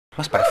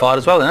That's backfired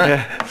as well, isn't it?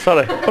 Yeah,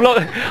 sorry. I'm not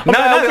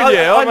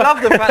I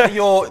love the fact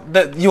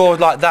that you're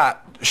like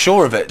that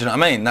sure of it. Do you know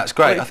what I mean? That's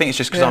great. I think it's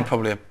just because I'm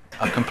probably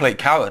a complete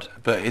coward.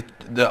 But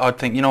I'd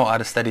think, you know what, I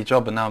had a steady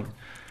job and now.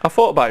 I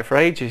thought about it for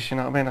ages, you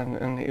know what I mean,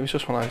 and it was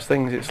just one of those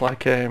things. It's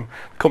like the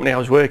company I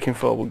was working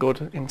for were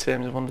good in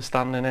terms of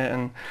understanding it,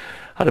 and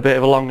had a bit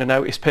of a longer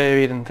notice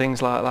period and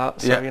things like that.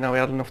 So you know, we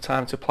had enough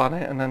time to plan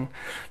it, and then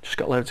just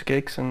got loads of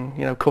gigs and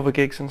cover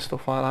gigs and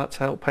stuff like that to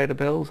help pay the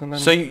bills. And then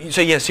so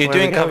you're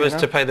doing covers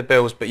to pay the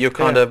bills, but you're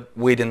kind of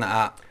weeding that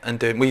out and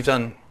doing. We've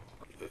done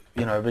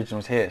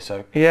originals here,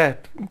 so yeah,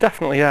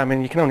 definitely. Yeah, I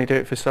mean, you can only do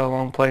it for so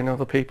long playing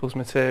other people's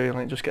material,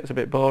 and it just gets a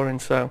bit boring.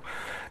 So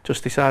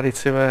just decided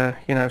to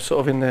sort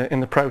of in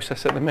the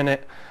process at the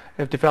minute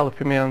of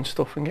developing my own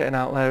stuff and getting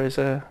out there as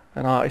an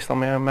artist on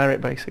my own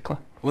merit, basically.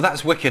 Well,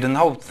 that's wicked, and the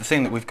whole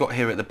thing that we've got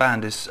here at the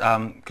band is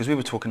because we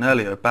were talking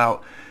earlier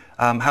about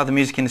how the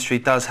music industry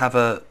does have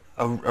a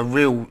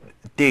real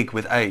dig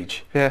with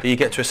age. Yeah. But you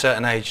get to a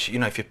certain age,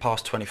 if you're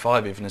past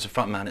 25, even as a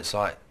frontman, it's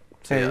like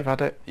you've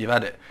had it. You've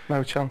had it.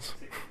 No chance.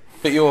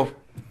 But did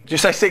you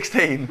say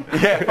 16?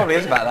 Yeah, it probably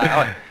is about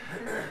that.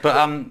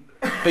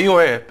 But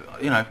you're here,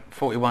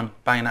 41,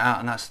 banging it out,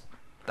 and that's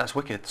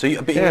wicked. So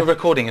you're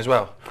recording as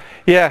well?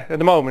 Yeah, at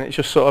the moment it's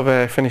just sort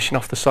of finishing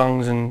off the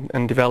songs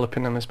and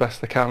developing them as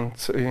best I can,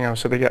 so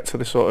they get to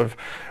the sort of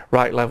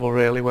right level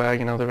really where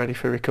they're ready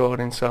for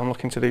recording. So I'm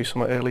looking to do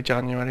some early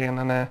January, and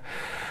then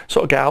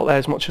sort of get out there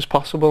as much as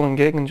possible and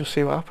gig and just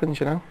see what happens.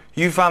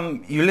 You've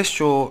you list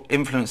your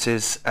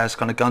influences as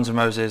kind of Guns N'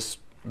 Roses,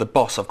 The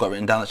Boss. I've got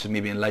written down. That's just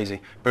me being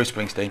lazy. Bruce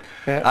Springsteen.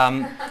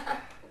 Yeah.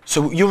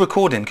 So you're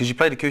recording, because you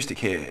played acoustic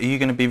here. Are you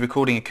going to be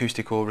recording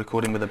acoustic or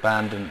recording with a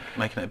band and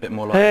making it a bit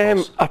more like The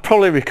Boss? I'll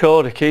probably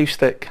record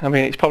acoustic. I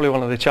mean, it's probably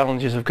one of the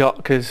challenges I've got,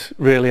 because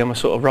really I'm a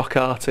sort of rock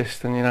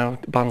artist,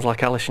 and bands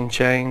like Alice in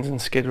Chains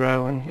and Skid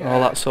Row and all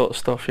that sort of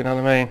stuff, you know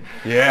what I mean?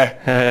 Yeah.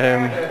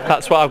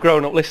 That's what I've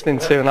grown up listening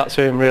to, and that's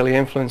who I'm really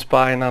influenced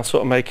by, and now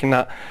sort of making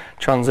that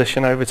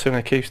transition over to an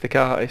acoustic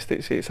artist,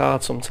 it's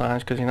hard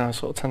sometimes, because I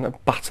sort of tend to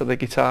batter the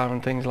guitar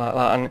and things like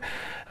that, and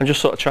I'm just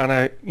sort of trying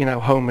to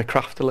hone my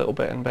craft a little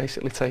bit and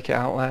basically take it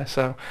out there.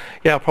 So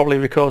yeah, I'll probably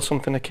record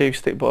something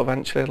acoustic, but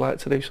eventually I'd like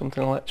to do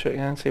something electric,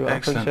 and see what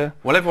happens. Yeah.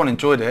 Well, everyone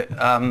enjoyed it.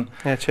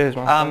 Yeah, cheers,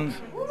 man.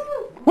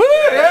 Woo!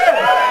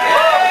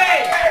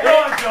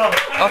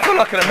 I feel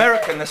like an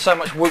American. There's so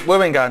much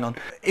wooing going on.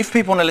 If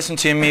people want to listen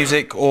to your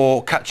music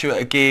or catch you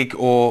at a gig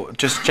or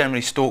just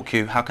generally stalk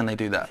you, how can they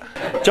do that?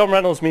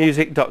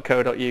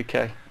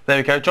 JohnReynoldsMusic.co.uk. There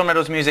we go,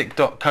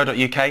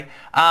 JohnReynoldsMusic.co.uk.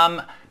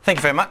 Thank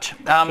you very much.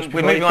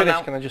 We're moving on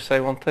now. Can I just say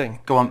one thing?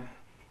 Go on.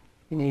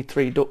 You need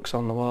 3 ducks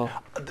on the wall.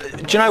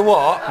 Do you know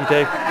what? You do.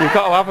 You've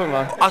got to have them,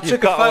 man. I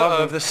took a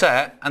photo of the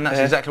set, and that's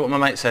exactly what my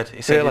mate said.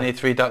 He said you need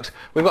 3 ducks.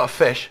 We've got a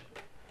fish.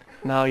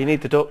 No, you need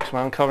the ducks,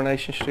 man,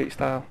 Coronation Street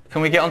style.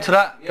 Can we get onto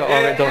that? Got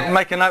all it done.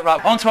 Make a note, right.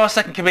 On to our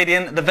second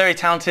comedian, the very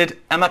talented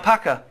Emma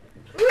Packer.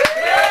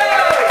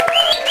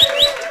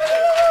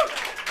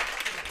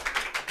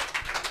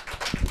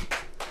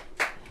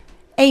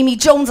 Amy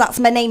Jones, that's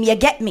my name, you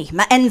get me.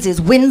 My ends is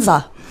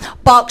Windsor.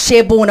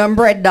 Berkshire born and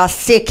bred, the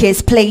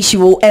sickest place you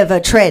will ever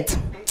tread.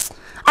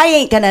 I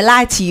ain't gonna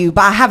lie to you,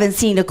 but I haven't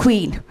seen a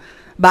queen.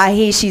 But I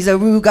hear she's a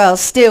rude girl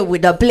still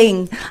with a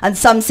bling, and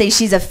some say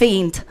she's a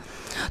fiend.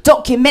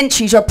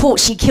 Documentaries report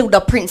she killed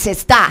a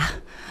Princess Di,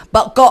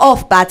 but got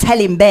off by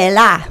telling bare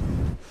lie.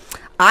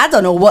 I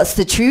don't know what's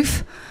the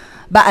truth,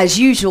 but as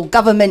usual,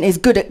 government is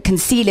good at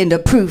concealing the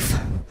proof.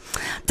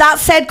 That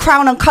said,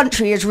 Crown and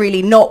Country is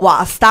really not what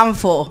I stand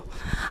for.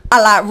 I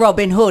like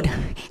Robin Hood.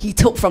 He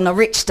took from the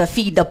rich to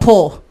feed the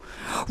poor.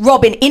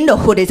 Robbing in the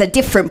hood is a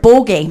different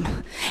ballgame,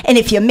 and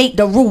if you make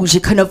the rules,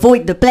 you can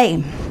avoid the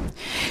blame.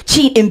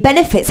 Cheating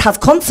benefits has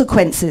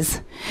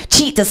consequences.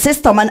 Cheat the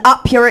system and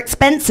up your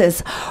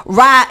expenses.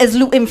 Rioters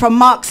looting from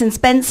Marks and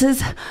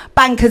Spencers.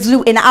 Bankers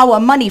looting our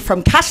money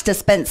from cash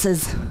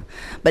dispensers.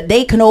 But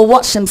they can all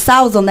watch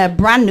themselves on their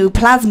brand new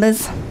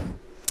plasmas.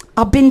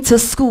 I've been to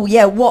school,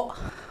 yeah, what?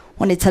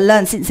 Wanted to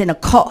learn since in a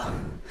cot.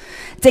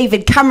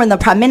 David Cameron, the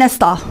Prime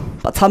Minister.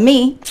 But to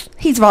me,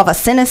 he's rather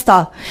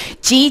sinister.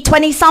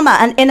 G20 summer,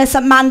 an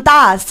innocent man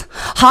dies.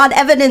 Hard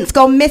evidence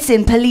gone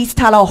missing, police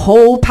tell a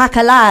whole pack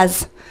of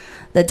lies.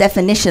 The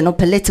definition of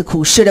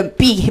political shouldn't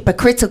be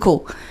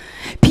hypocritical.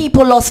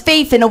 People lost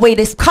faith in the way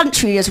this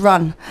country is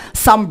run.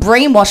 Some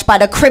brainwashed by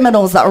the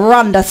criminals that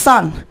run the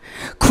sun.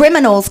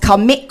 Criminals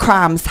commit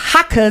crimes,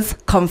 hackers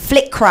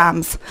conflict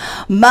crimes.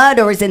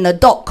 Murder is in the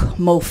dock,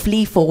 Mo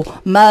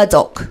Fleeful,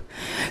 Murdoch.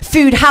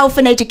 Food, health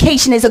and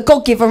education is a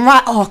God-given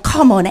right. Oh,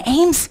 come on,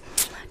 Ames.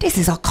 This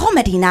is a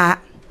comedy night.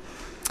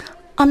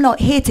 I'm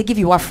not here to give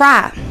you a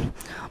fright,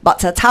 but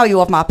to tell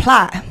you of my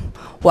plight.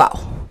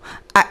 Well,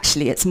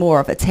 actually, it's more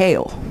of a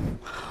tale,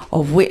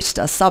 of which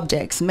the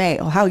subject's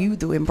male. How you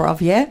doing, bruv,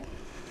 yeah?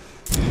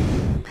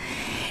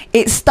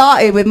 It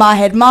started with my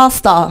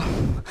headmaster,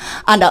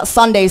 and at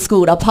Sunday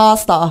school, the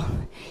pastor.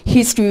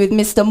 History with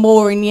Mr.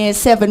 Moore in year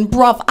 7.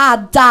 Bruv,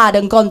 I died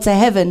and gone to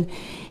heaven.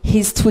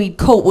 His tweed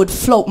coat would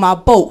float my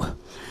boat,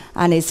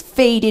 and his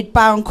faded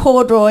brown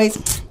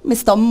corduroys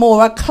Mr.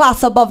 Moore, a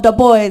class above the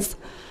boys.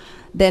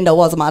 Then there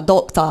was my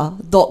doctor,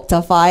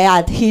 Dr.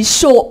 Fayad. His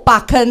short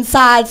back and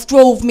sides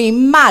drove me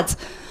mad.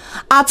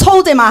 I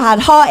told him I had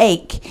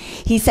heartache.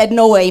 He said,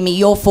 no, Amy,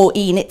 you're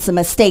 14, it's a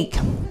mistake.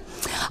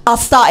 I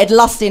started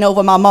lusting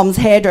over my mum's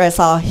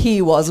hairdresser.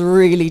 He was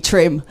really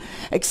trim.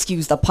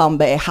 Excuse the pun,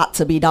 but it had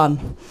to be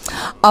done.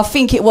 I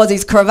think it was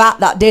his cravat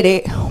that did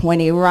it. When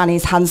he ran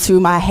his hands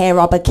through my hair,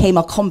 I became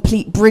a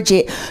complete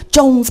Bridget.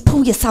 Jones,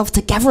 pull yourself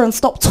together and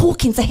stop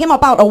talking to him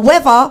about the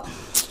weather.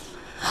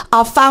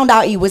 I found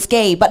out he was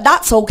gay, but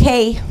that's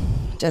okay.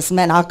 Just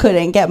meant I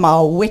couldn't get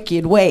my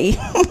wicked way.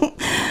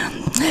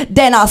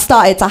 Then I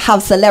started to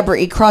have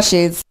celebrity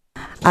crushes.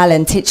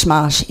 Alan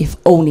Titchmarsh, if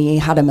only he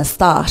had a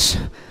moustache.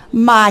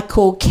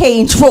 Michael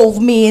Caine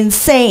drove me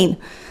insane.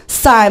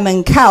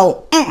 Simon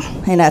Cowell,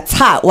 in a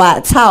tight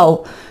white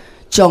towel.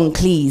 John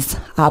Cleese,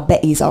 I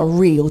bet he's a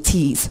real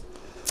tease.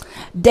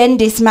 Then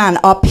this man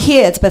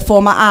appeared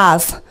before my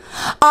eyes.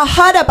 I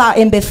heard about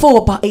him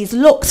before, but his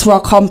looks were a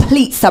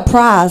complete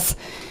surprise.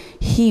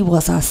 He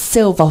was a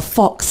silver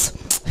fox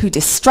who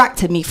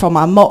distracted me from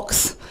my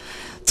mocks.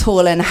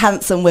 Tall and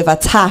handsome with a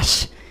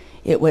tash.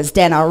 It was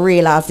then I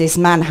realised this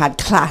man had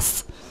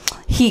class.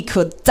 He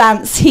could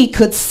dance, he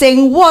could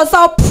sing, was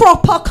a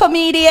proper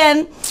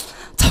comedian.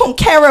 Don't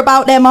care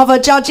about them other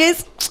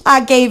judges.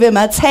 I gave him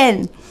a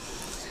 10.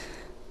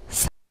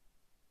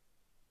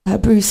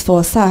 Bruce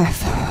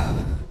Forsyth,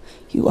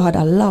 you are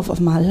the love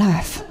of my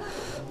life.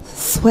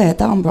 Swear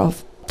down,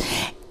 bruv.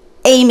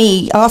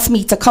 Amy asked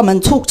me to come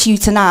and talk to you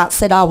tonight.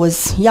 Said I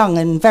was young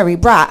and very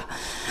bright.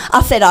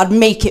 I said I'd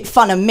make it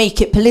fun and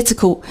make it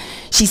political.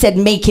 She said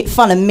make it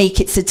fun and make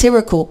it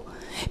satirical.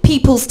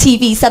 People's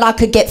TV said I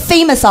could get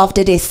famous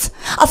after this.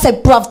 I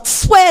said, bruv,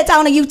 swear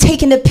down, are you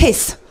taking the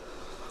piss?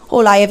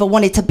 All I ever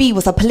wanted to be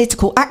was a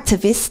political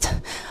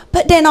activist.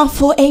 But then I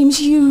thought,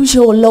 Ames, use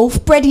your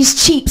loaf. Bread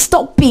is cheap,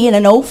 stop being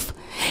an oaf.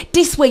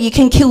 This way you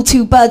can kill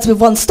two birds with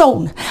one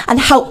stone and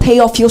help pay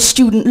off your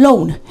student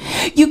loan.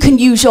 You can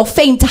use your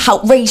fame to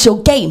help raise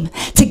your game,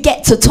 to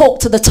get to talk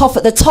to the top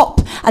at the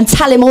top and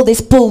tell him all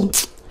this bull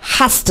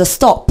has to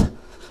stop.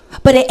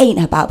 But it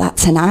ain't about that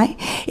tonight.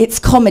 It's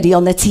comedy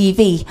on the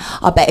TV.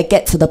 I better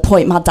get to the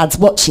point, my dad's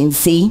watching,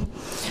 see?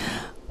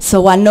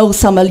 So I know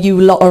some of you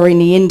lot are in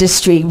the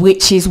industry,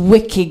 which is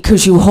wicked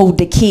because you hold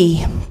the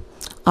key.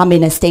 I'm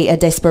in a state of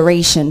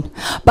desperation.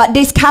 But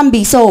this can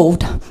be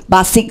solved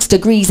by 6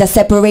 degrees of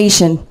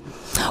separation.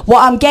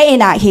 What I'm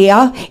getting at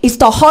here is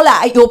to holler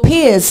at your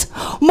peers.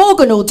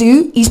 Morgan will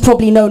do, he's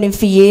probably known him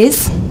for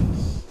years.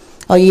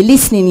 Are you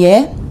listening,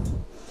 yeah?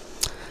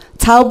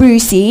 Tell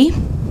Brucey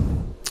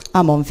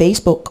I'm on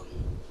Facebook.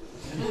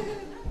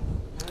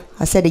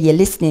 I said, are you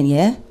listening,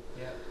 yeah?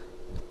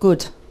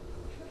 Good.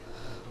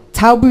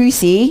 Tell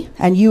Brucey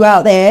and you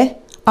out there,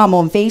 I'm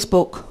on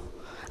Facebook.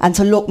 And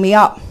to look me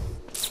up.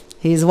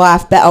 His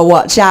wife better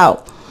watch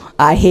out.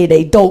 I hear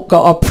they don't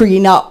got a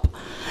prenup.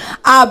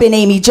 I've been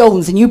Amy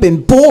Jones and you've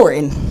been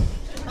boring.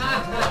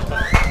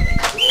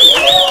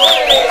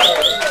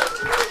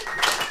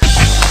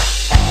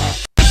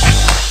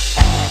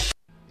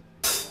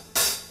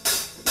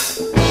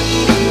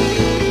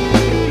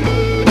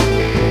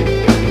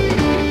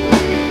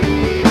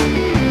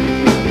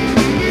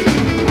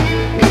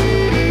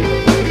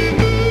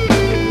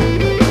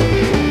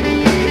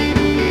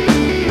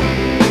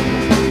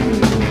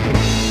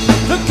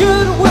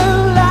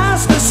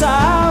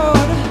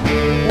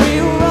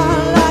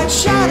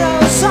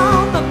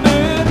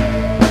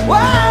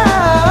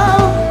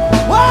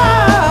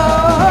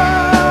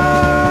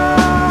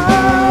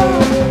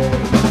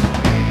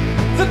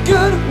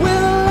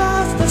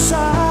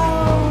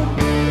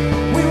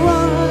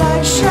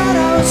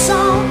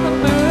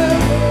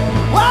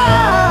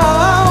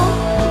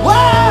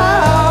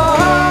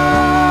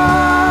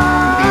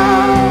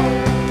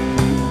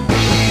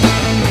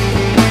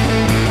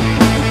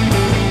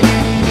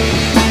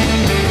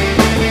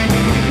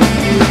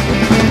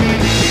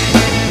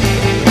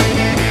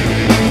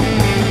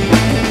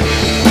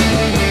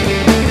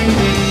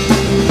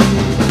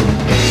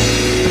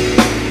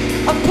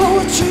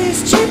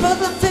 Poetry's cheaper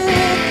than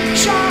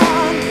fiction.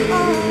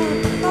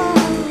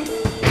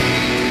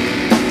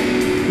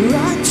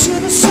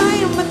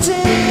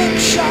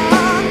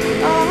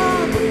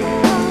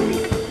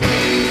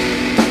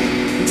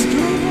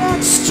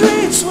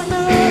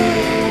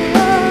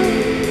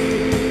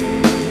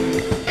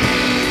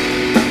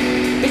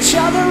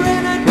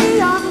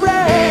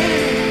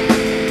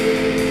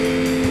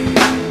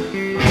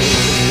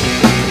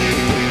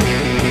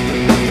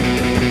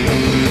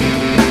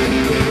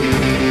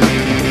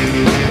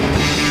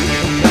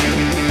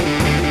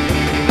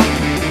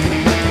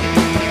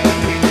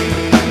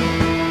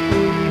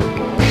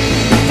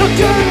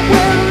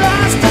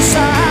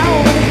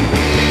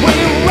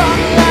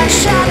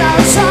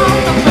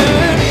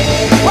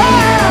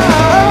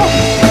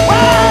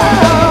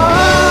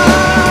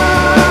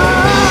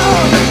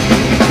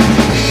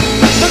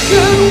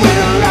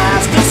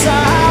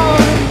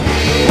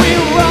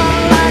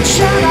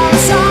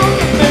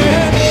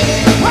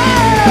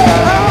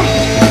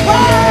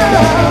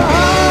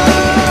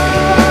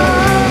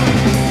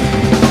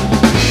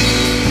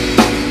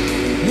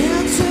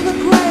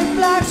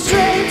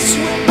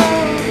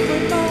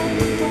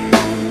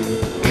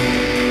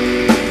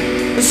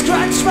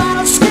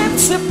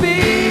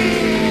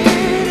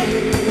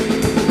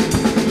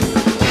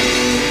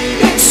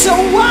 So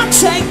I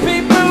take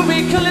me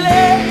movie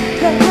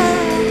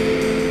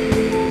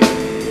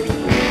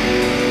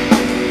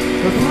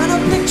the final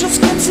pictures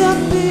get up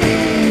big.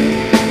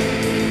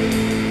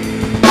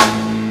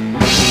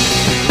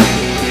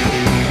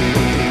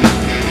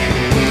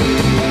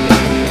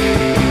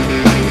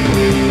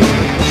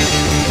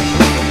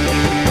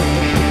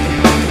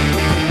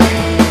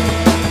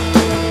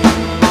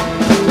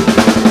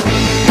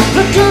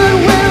 The good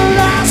will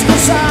last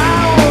us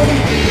out.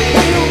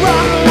 When you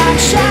run like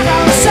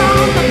shadows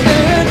on the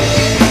moon.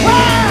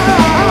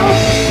 Wow,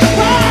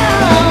 wow.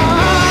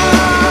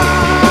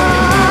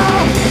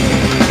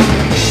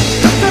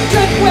 The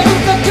good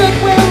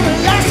will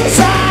last us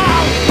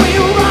out. When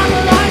you run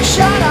like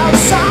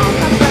shadows on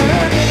the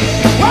moon.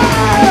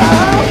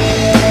 Wow,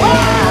 wow.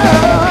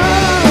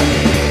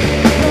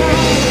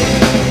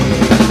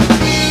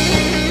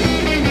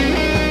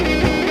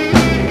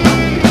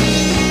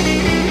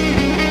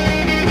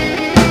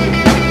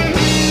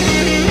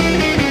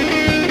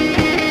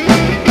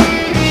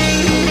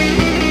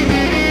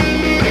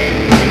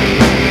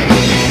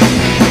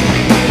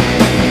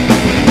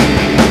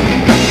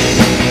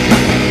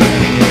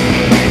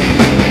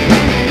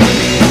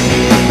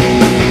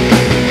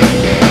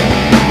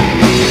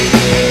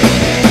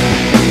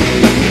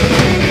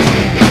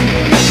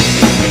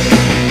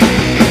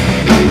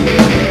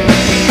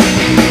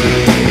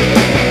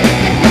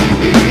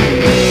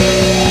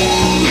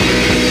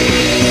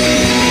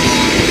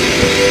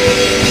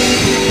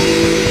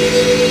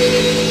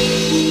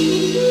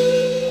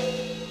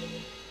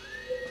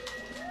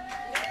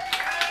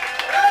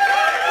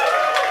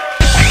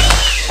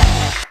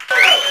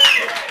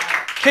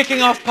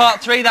 Kicking off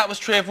part 3, that was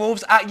Tree of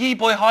Wolves. Ye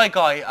Boy Hi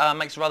Guy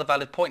makes a rather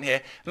valid point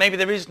here. Maybe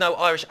there is no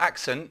Irish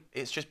accent,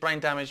 it's just brain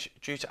damage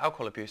due to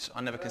alcohol abuse.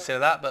 I never consider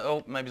that, but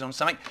oh, maybe he's on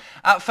something.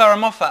 Farrah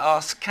Moffat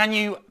asks, can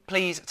you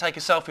please take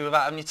a selfie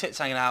without having your tits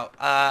hanging out?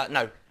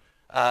 No.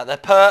 They're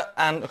pert,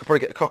 and I could probably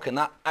get a cock in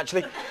that,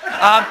 actually.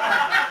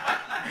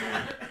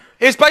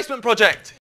 Here's Basement Project.